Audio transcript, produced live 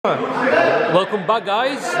Welcome back,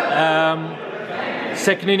 guys.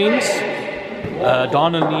 Second innings.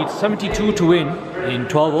 Darnall needs 72 to win in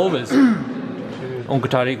 12 overs. Uncle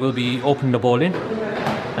Tariq will be opening the ball in.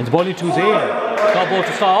 And he's bowling to Zayn. Got ball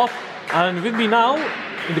to start off. And with me now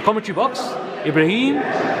in the commentary box, Ibrahim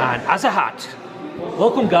and Azahat.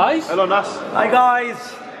 Welcome, guys. Hello, Nas. Hi, guys.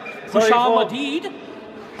 Husham Madid.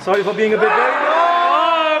 Sorry for being a bit late.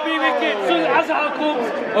 Oh, big wicket. So Azahat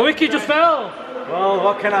comes. A wicket just fell. Well,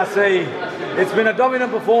 what can I say? It's been a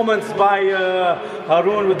dominant performance by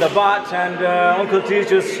Haroon with the bat, and Uncle T is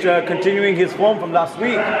just continuing his form from last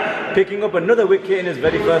week, picking up another wicket in his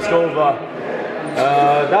very first over.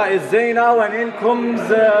 That is Zayn now, and in comes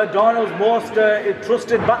Darnall's most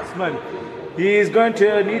trusted batsman. He is going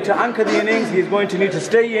to need to anchor the innings. He's going to need to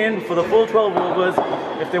stay in for the full 12 overs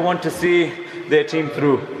if they want to see their team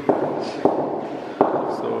through.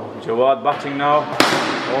 So Jawad batting now.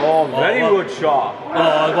 Oh, very good shot.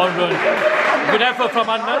 Oh, one run. Good effort from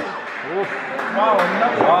Adnan. Wow.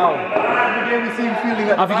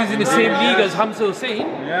 I think he's in the same league as Hamza Hussain.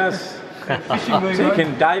 Yes.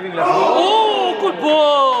 Taking diving lessons. Oh, good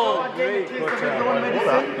ball. Great putter.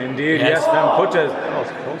 Indeed, yes, them putters.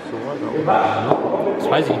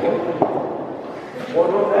 Spicy.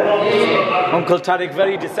 Uncle Tariq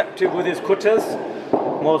very deceptive with his cutters.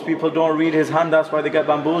 Most people don't read his hand, that's why they get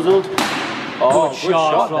bamboozled. Oh, good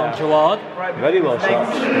shot from Jawad. Very well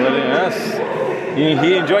shot. Very nice.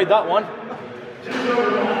 He enjoyed that one.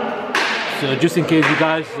 So just in case you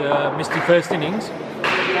guys missed the first innings,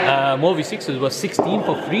 Molvi Sixers was 16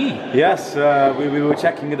 for 3. Yes, we were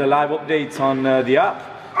checking the live updates on the app.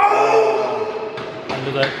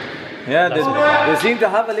 Yeah, they seem to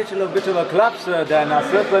have a little bit of a collapse there,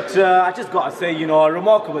 Nasser, but I just got to say, you know, a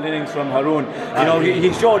remarkable innings from Haroon. You know,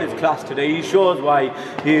 he showed his class today. He shows why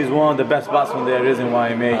he is one of the best batsmen there is in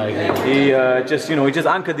YMA. He just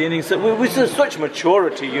anchored the innings with such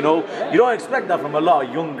maturity, you know. You don't expect that from a lot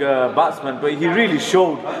of young batsmen, but he really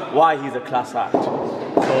showed why he's a class act.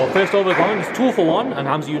 So first over gone, it's 2 for 1, and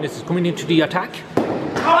Hamza Yunus is coming into the attack.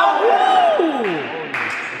 Oh!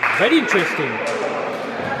 Very interesting.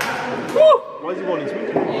 Why is he bowling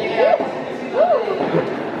sweet?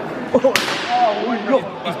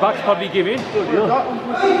 His back's probably giving. Just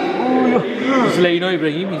to let you know,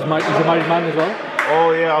 Ibrahim, he's a married man as well.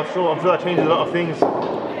 Oh yeah, I'm sure that changes a lot of things. A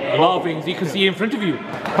lot of things. You can see in front of you.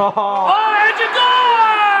 Oh, edge of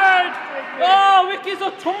guard! Oh, wickets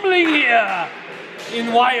are tumbling here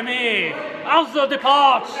in YMA. Azza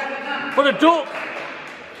departs for the duck.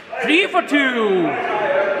 3 for 2.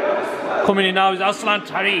 Coming in now is Aslan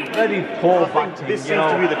Tariq. Very poor batting. This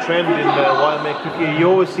seems to be the trend in YMA cricket. You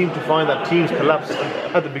always seem to find that teams collapse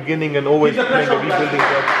at the beginning and always playing a rebuilding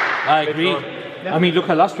job. I agree. I mean, look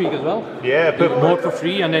at last week as well. Yeah, More for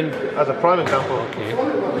 3 and then... As a prime example. Okay,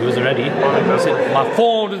 he was ready. He said, my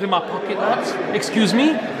phone was in my pocket, lads. Excuse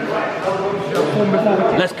me?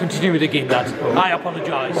 Let's continue with the game, lads. I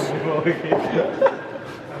apologise.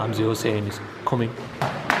 Hamza Hussain is coming.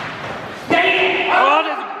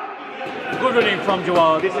 Good running from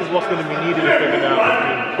Jawad. This is what's going to be needed if they're going to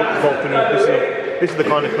have this is the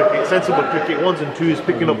kind of cricket, sensible cricket, 1s and 2s,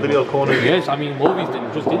 picking up the little corners. Yes, I mean, Molvi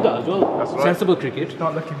just did that as well. That's right. Sensible cricket.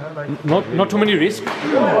 Not too many risks.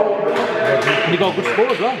 And he got a good score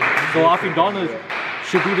as well. So I think Darnall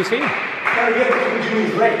should do the same.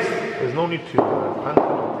 There's no need to panic.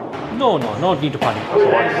 No need to panic.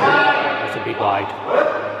 That's a big wide.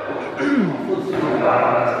 In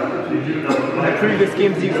the previous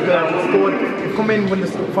games they've scored, they've come in when the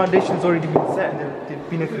foundation's already been set and they've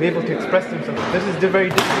been able to express themselves. This is very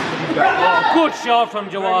difficult for these guys. Good shot from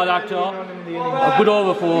Jawad Akhtar. A good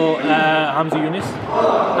over for Hamza Yunus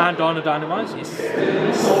and Darnall Dynamites. It's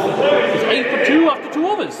 8 for 2 after 2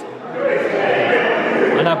 overs.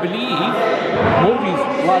 And I believe Molvi's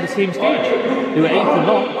were at the same stage. They were 8 for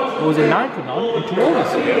none. It was a 9 for none in 2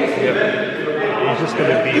 overs. Yeah. It's just going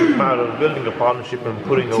to be a matter of building a partnership and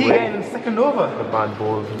putting away in the second over. the bad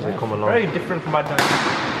balls as they come along. Very different from Adnan.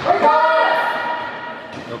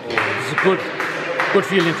 Okay, this is a good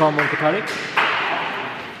fielding from Uncle Tariq.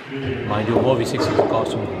 Mind you, Molvi Sixers have got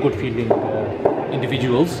some good fielding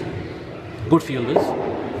individuals, good fielders.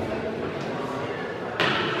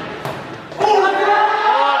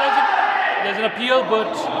 There's an appeal,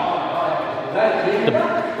 but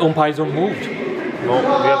the umpires are moved. No, we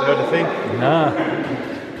haven't heard a thing. Nah,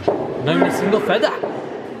 not even a single feather.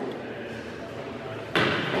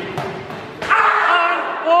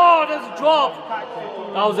 Oh, there's a drop.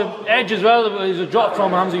 That was an edge as well. It was a drop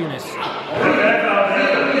from Hamza Yunus.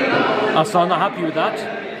 I'm not happy with that.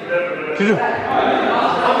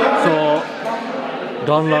 So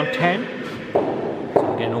Darnall on 10.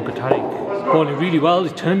 So again, Uncle Tariq. Bowling really well,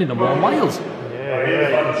 he's turned into more miles. Yeah, you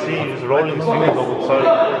can see he's rolling his fingers over the side.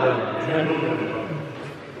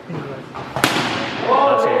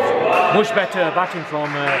 That's it. Much better batting from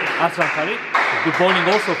Aslan Tariq. Good bowling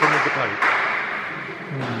also from Uncle Tariq.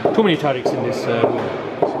 Too many Tariqs in this room.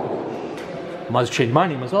 Might have changed my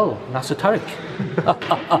name as well, Nasser Tariq.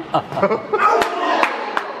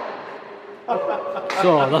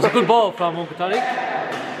 So that's a good ball from Uncle Tariq.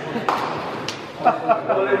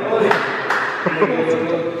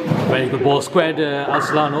 Very good ball, squared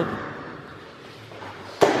Aslan up.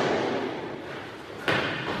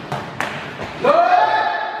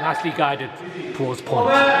 Nicely guided towards point.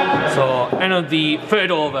 So end of the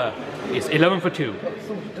third over is 11 for 2.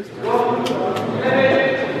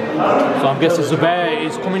 So I'm guessing Zubair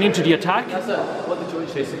is coming into the attack.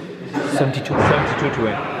 72 to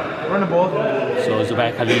win. Run the ball. So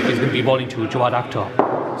Zubair Khalif is going to be bowling to Jawad Akhtar,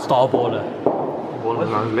 star bowler. Ball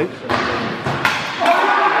around his legs.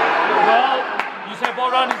 Well, you said ball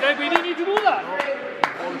around his leg, but he didn't need to do that.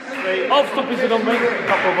 Off stop is it on me.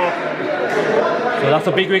 So that's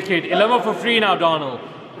a big wicket. 11 for 3 now, Darnall.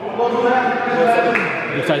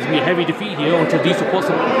 Looks like it's going to be a heavy defeat here until these supports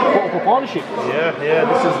put up a partnership. Yeah,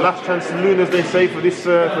 this is last chance saloon, as they say, for this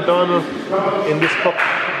for Darnall in this cup.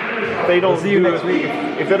 They don't see you next week.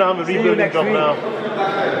 If they don't have a rebuilding job now.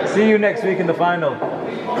 See you next week in the final.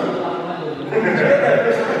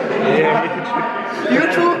 You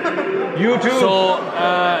too. You too. So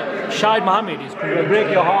Shahid Mohammed is coming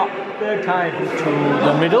break your heart third time to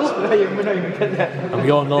the middle. And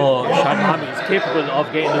we all know Shahid Mohammed is capable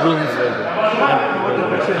of getting the runs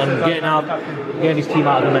and getting his team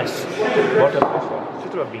out of the mess. What a pressure. It's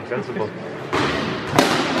just about being sensible.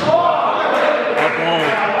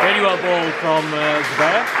 Very well bowled from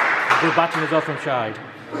Zubair. Good batting as well from Shahid.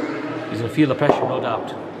 He's going to feel the pressure, no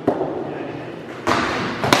doubt.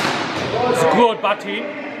 It's good batting.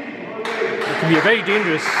 It can be a very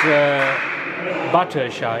dangerous batter,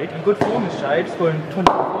 Shahid. Good form is Shahid, scoring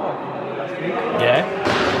 24 last week. Yeah.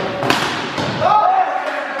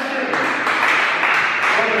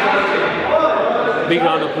 Big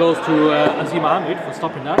round of applause to Azim Ahmed for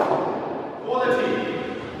stopping that.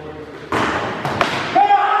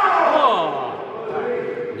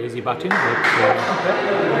 Lazy batting,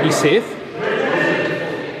 but he's safe.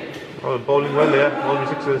 Oh, bowling well there, Molvi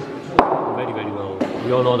Sixers. Very, very well.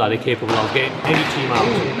 We all know that they're capable of getting any team out. Oh,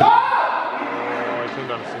 he's turned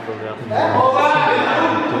down a single there.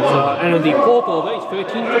 So, and on the fourth over, it's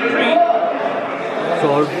 13 for 3.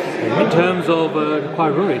 So, in terms of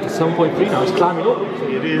required run rate, it's 7.3 now. It's climbing up.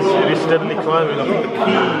 It is steadily climbing. I think the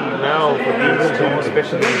key now for these two,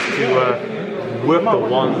 especially, is to work the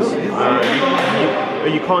ones.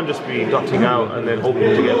 You can't just be dotting out and then hoping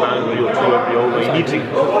to get a boundary or 2 every over. You need to be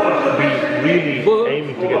really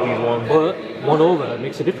aiming to get these ones. But 1 over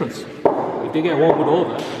makes a difference. If they get 1 good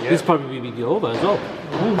over, this probably will be the over as well.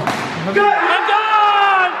 And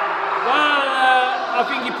gone! Well, I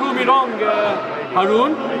think you proved me wrong,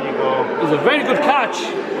 Haroon. There you go. It's a very good catch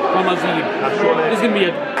from Azim. This is going to be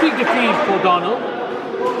a big defeat for Darnall.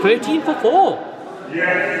 13 for 4.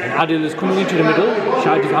 And Adil is coming into the middle.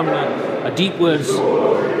 Shahid is having a deep words. He's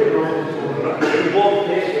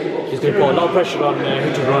going to put a lot of pressure on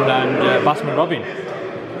hit and run and batsman Robin.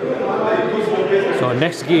 So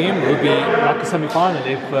next game will be like a semi-final.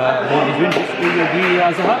 If Molvi win, this will be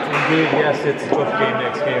as a hat. Indeed, yes, it's a tough game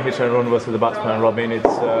next game. Hit and run versus the batsman Robin.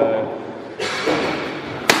 It's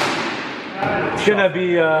going to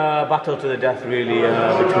be a battle to the death, really,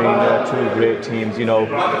 between 2 great teams. You know,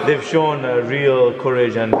 they've shown real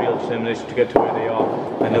courage and real determination to get to where they are,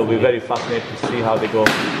 and it'll be very fascinating to see how they go.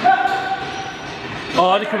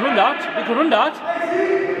 Oh, they can run that. They can run that.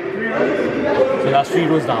 So that's 3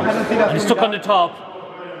 runs down, and he's stuck on the top.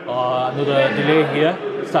 Another delay here,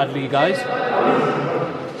 sadly, guys.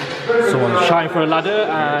 Someone's shying for a ladder,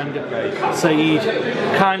 and Saeed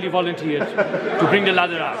kindly volunteered to bring the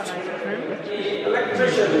ladder out.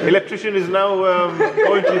 Electrician is now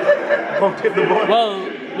going to hit the ball. Well,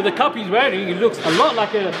 with the cap he's wearing, he looks a lot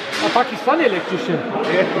like a Pakistani electrician.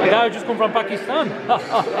 A guy who just come from Pakistan.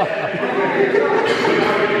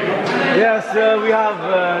 Yes, we have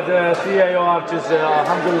the CIO, Hamza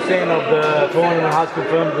Hussain of the tournament, has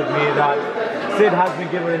confirmed with me that Sid has been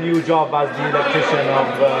given a new job as the electrician of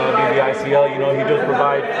BBICL. You know, he does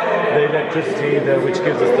provide the electricity which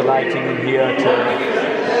gives us the lighting in here to,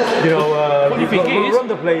 you know, run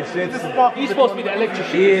the place. He's supposed to be the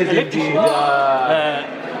electrician. He is indeed.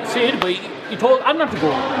 Sid, but he told Adnan to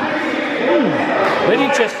go. Very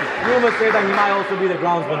interesting. Rumours say that he might also be the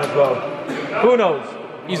groundsman as well. Who knows?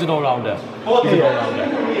 He's an all-rounder. He's an all-rounder.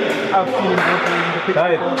 I've seen him go to the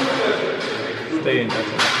pitch. Stay in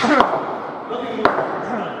touch.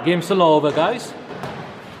 Game's still over, guys.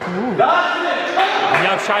 We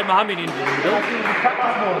have Shai Mohammed in the middle.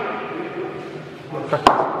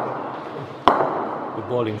 Good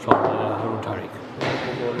bowling from Harun Tariq.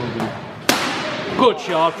 Good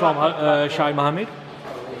shot from Shai Mohammed.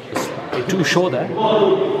 Too short there.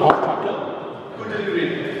 Off track.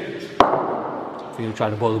 He'll try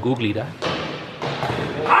to bowl googly there.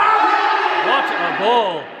 What a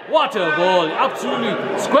ball! What a ball!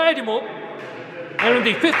 Absolutely squared him up. And in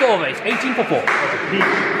the 5th over, it's 18 for 4.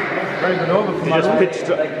 Very good over from He just pitched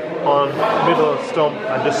on middle stump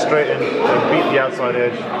and just straightened and beat the outside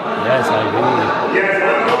edge. Yes, I agree.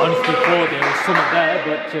 Honestly, thought there was something there,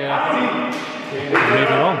 but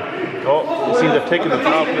maybe wrong. Oh, it seems they've taken the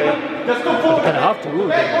power play. But they kind of have to.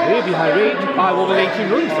 They're way behind rate, 5 over 18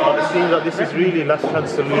 runs. It seems that this is really last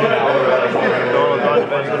chance to lose for Darnall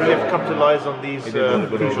Dynamites. But we have to capitalise on these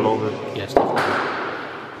crucial overs. Yes, definitely.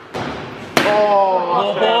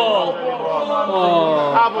 Oh, ball.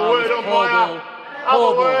 Oh, have a word, umpire. Have a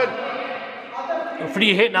word.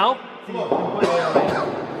 Free hit now.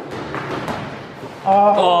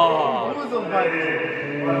 Oh.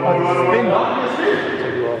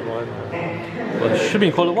 Well, it should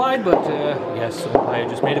be called a wide, but yes, I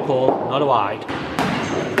just made a call, not a wide.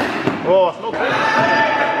 Oh, it's no good.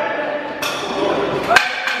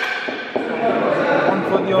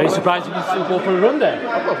 Very surprised you can still go for a run there.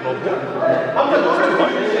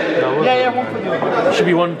 Yeah, one for the over. Should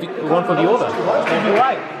be one for the over. Should be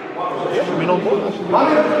right. Yeah, should be no good.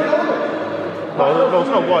 No, it's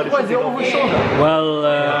not wide. What is it over his shoulder? Well,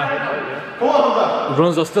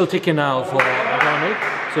 runs are still ticking now for Darnall,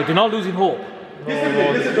 so they're not losing hope. It's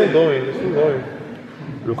still going. It's still going.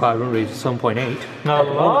 Required run rate is 7.8.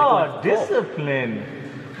 Oh, discipline.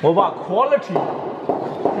 What about quality?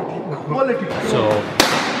 Quality. So,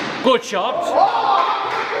 good shot.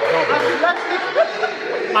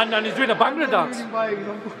 And he's doing a Bhangra dance.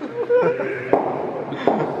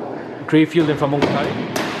 Great fielding from Munkari.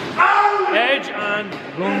 Edge and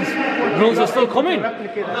runs are still coming.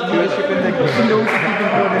 This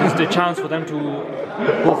is the chance for them to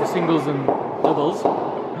go for singles and doubles.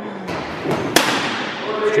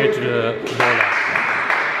 Straight to the bowler.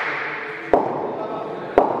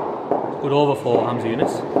 Good over for Hamza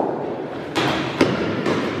Yunus.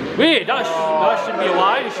 Wait, that should be a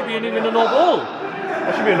wide. It should be even a no ball.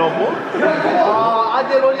 That should be a no ball.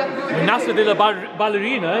 When Nasser did a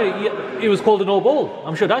ballerina, it was called a no ball.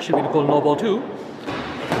 I'm sure that should be called a no ball too.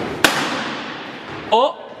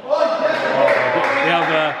 Oh!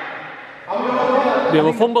 We have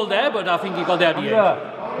a fumble there, but I think he got there at the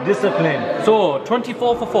end. Discipline. So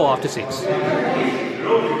 24 for 4 after 6.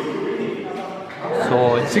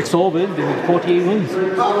 So in 6 overs, they need 48 runs.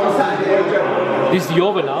 This is the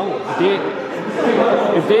over now.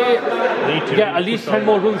 If they get at least 10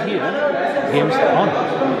 more runs here, the game's on.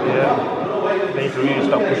 Yeah. They need to really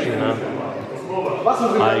start pushing now.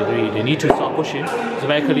 I agree. They need to start pushing.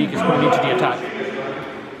 Zubair Khalik is coming into the attack.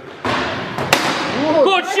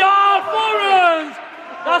 Good shot! 4 runs!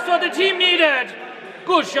 That's what the team needed.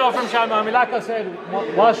 Good shot from Shai Mohammed. Like I said,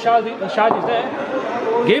 while Shad is there,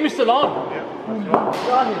 game is still on.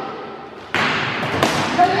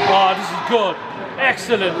 Oh, this is good.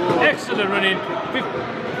 Excellent running.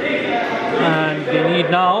 And they need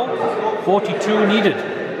now 42 needed.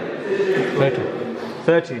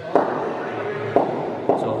 30.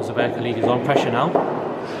 So Zubair Khalik is on pressure now.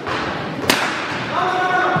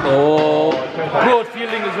 Oh, good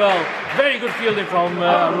fielding as well. Very good fielding from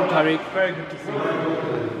Harun Tariq. Very good to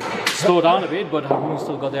see. Slow down a bit, but Harun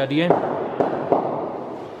still got there at the end.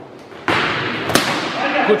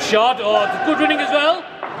 Good shot. Oh, good running as well.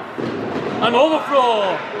 An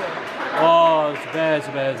overthrow. Oh,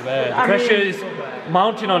 Zubair. The pressure is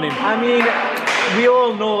mounting on him. I mean, we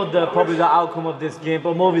all know probably the outcome of this game,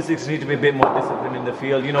 but Molvi Sixers need to be a bit more disciplined in the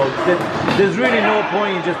field. You know, there's really no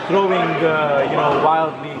point in just throwing,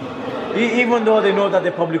 wildly. Even though they know that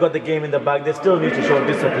they probably got the game in the bag, they still need to show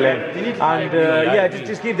discipline. And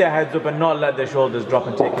just keep their heads up and not let their shoulders drop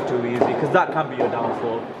and take it too easy, because that can be your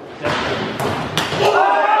downfall.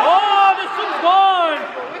 Oh, the sun's gone!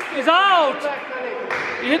 He's out!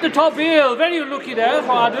 He hit the top wheel. Very unlucky there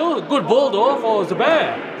for Adil. Good ball though for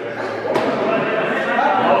Zubair.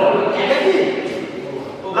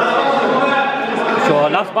 So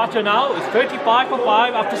last batter now is 35 for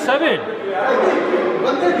 5 after 7.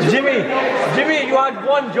 Jimmy, you had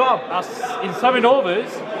one job. That's in 7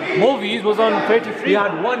 overs. Movies was on 33. He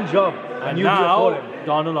had one job. And you now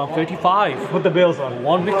Darnall on 35. put the bills on.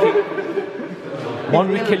 One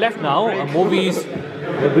wicket left now, and Movies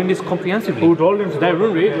They'll win this comprehensively. Who told him? So their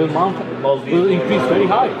run rate will increase very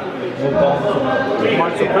high.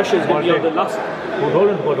 So pressure is going to be on the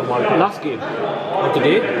last game of the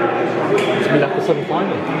day. It's going to be like a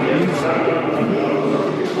semi-final.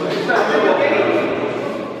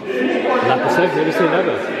 Like I said, never say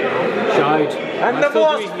never. Shite. And the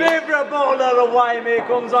most favourite bowler of YMA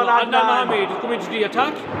comes on Adnan Adnan. Mohammed is coming to the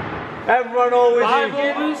attack. Everyone always 5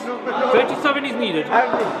 overs, 37 is needed.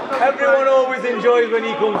 everyone always enjoys when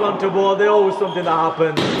he comes onto board. There's always something that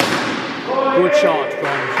happens. Good shot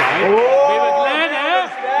from Shai. Oh, David Glenn there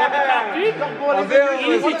from the captain.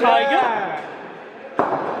 Easy Tiger.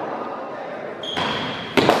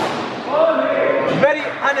 Very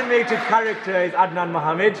animated character is Adnan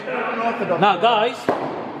Mohammed. Now guys,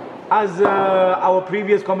 As our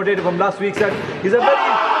previous commentator from last week said, he's a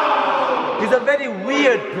very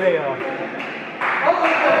weird player.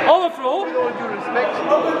 overthrow. With all due respect.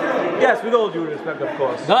 Yes, with all due respect, of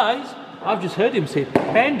course. Guys, I've just heard him say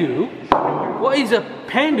Pandu. What is a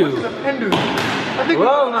Pandu? Hindu. I think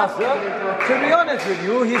Well, Nasser, to be honest with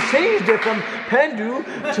you, he's changed it from Pandu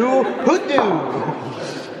to Hoodoo.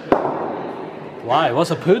 Why?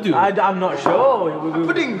 What's a Purdue? I'm not sure.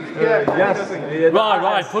 pudding. Yeah. Yes.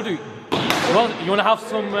 Right, Purdue. You want to have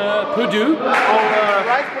some Purdue?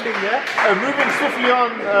 Rice pudding, yeah. Ruben Sufyan,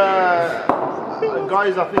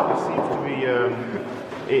 guys, I think it seems to be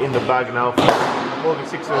in the bag now for Molvi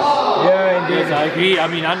Sixers. Yeah, indeed. Yes, I agree. I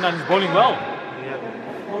mean, Andan is bowling well.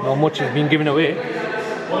 Not much has been given away.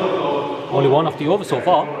 Only one of the overs so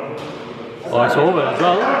far. Oh, it's over as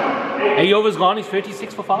well. 8 overs gone, he's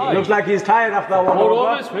 36 for 5. Looks like he's tired after that one. 4 over.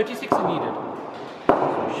 overs, 36 are needed.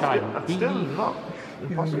 Shy. Still not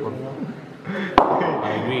impossible. I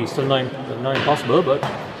agree, still not impossible, but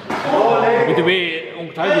with the way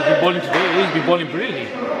Tiger's been bowling today, he's been bowling brilliantly.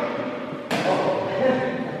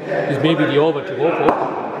 This may be the over to go for.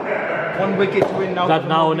 1 wicket to win now. That for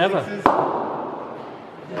the now or Molvi never. Sixers.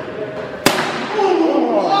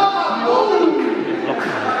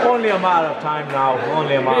 Only a matter of time now.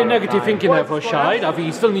 Only a matter of Negative time. thinking there for Shide. I think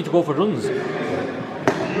he still needs to go for runs.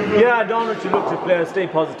 Yeah, Darnall should look to players, stay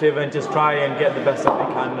positive and just try and get the best that they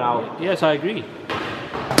can now. Yes, I agree.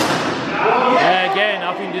 Yeah, again,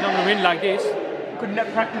 I think they're not going to win like this. Good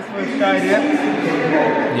net practice for Shide,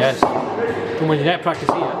 yeah. Yes. Too much net practice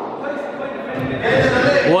here.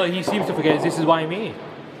 What he seems to forget is this is YMA.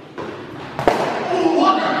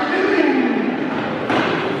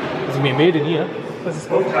 Has he been made in here? What's the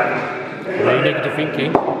score? Very negative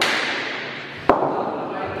thinking.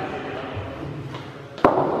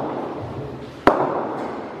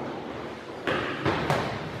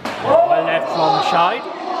 Well left from Shide.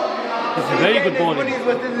 This is very good bowling. Money's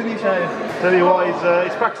worth, isn't he, Shide? Tell you what,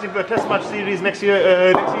 he's practicing for a test match series next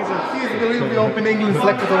season. He'll be open England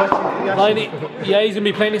selected to watch the Playing, yeah, he's going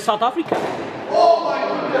to be playing in South Africa.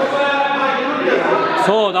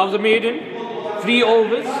 So that was a maiden. 3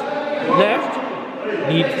 overs left.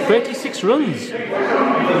 Need 36 runs.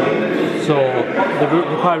 So the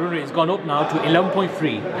required run rate has gone up now to 11.3.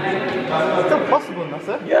 It's still possible, no,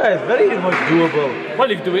 sir. Yeah, it's very much doable.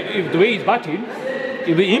 Well, if the way he's batting,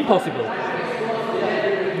 it'll be impossible.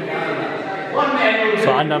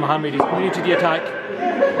 So Andan Mohammed is coming into the attack.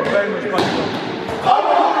 Very much possible.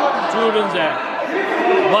 2 runs there.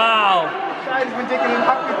 Wow. Shide's been taking in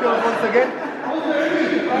happy pills once again.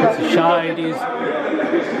 So Shide is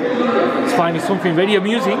finding something very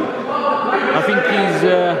amusing. I think he's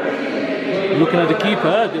looking at the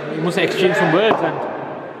keeper. He must exchange some words and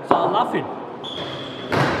start laughing.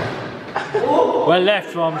 Well left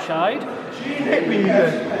from Shide.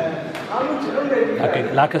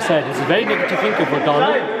 Like I said, it's a very negative thinker for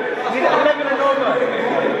Darnall.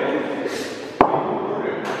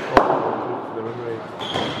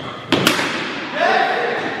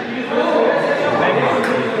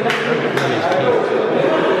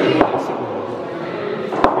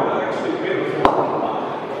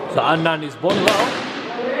 So Andan is bowling well.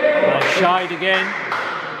 And Shide again. I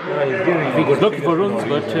think he's looking for runs,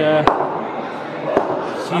 but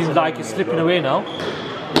seems like he's slipping away now.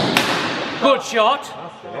 Good shot.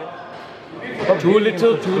 Too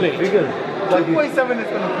little, too late. 2.7 is going to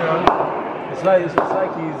come on. It's like he's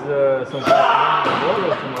some kind of bowler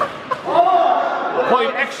or something. Put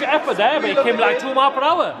in extra effort there, but it came like 2 miles per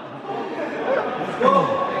hour.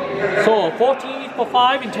 So 40 for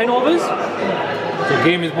 5 in 10 overs. The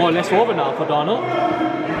game is more or less over now for Darnall.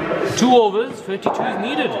 2 overs, 32 is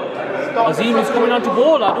needed. Azim is coming on to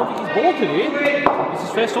bowl. I don't think he's bowled today. This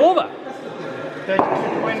is first over.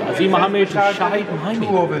 Azim Mohammed to Shahid Mohammed.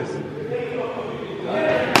 2 overs.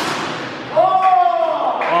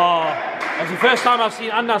 Oh, that's the first time I've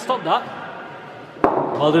seen Andan stop that.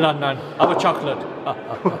 Well done, Adnan. Have a chocolate.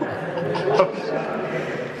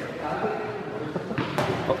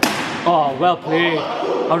 Oh, well played.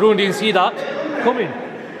 Harun didn't see that. Come in. I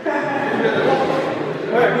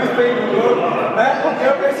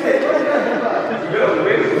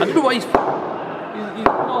don't know why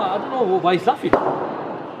I don't know why he's laughing. Oh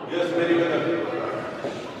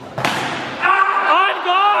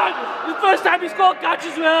God! The first time he scored catch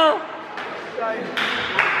as well.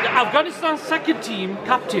 Afghanistan's second team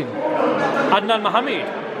captain, Adnan Mohammed.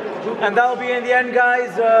 And that'll be in the end,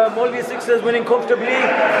 guys. Molvi Sixers winning comfortably.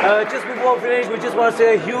 Just before we finish, we just want to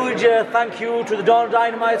say a huge thank you to the Darnall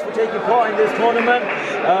Dynamites for taking part in this tournament.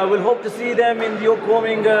 We'll hope to see them in the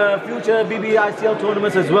upcoming future BBICL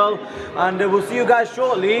tournaments as well. And we'll see you guys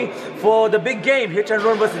shortly for the big game, hit and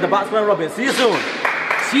run versus the batsman Robin. See you soon.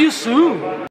 See you soon.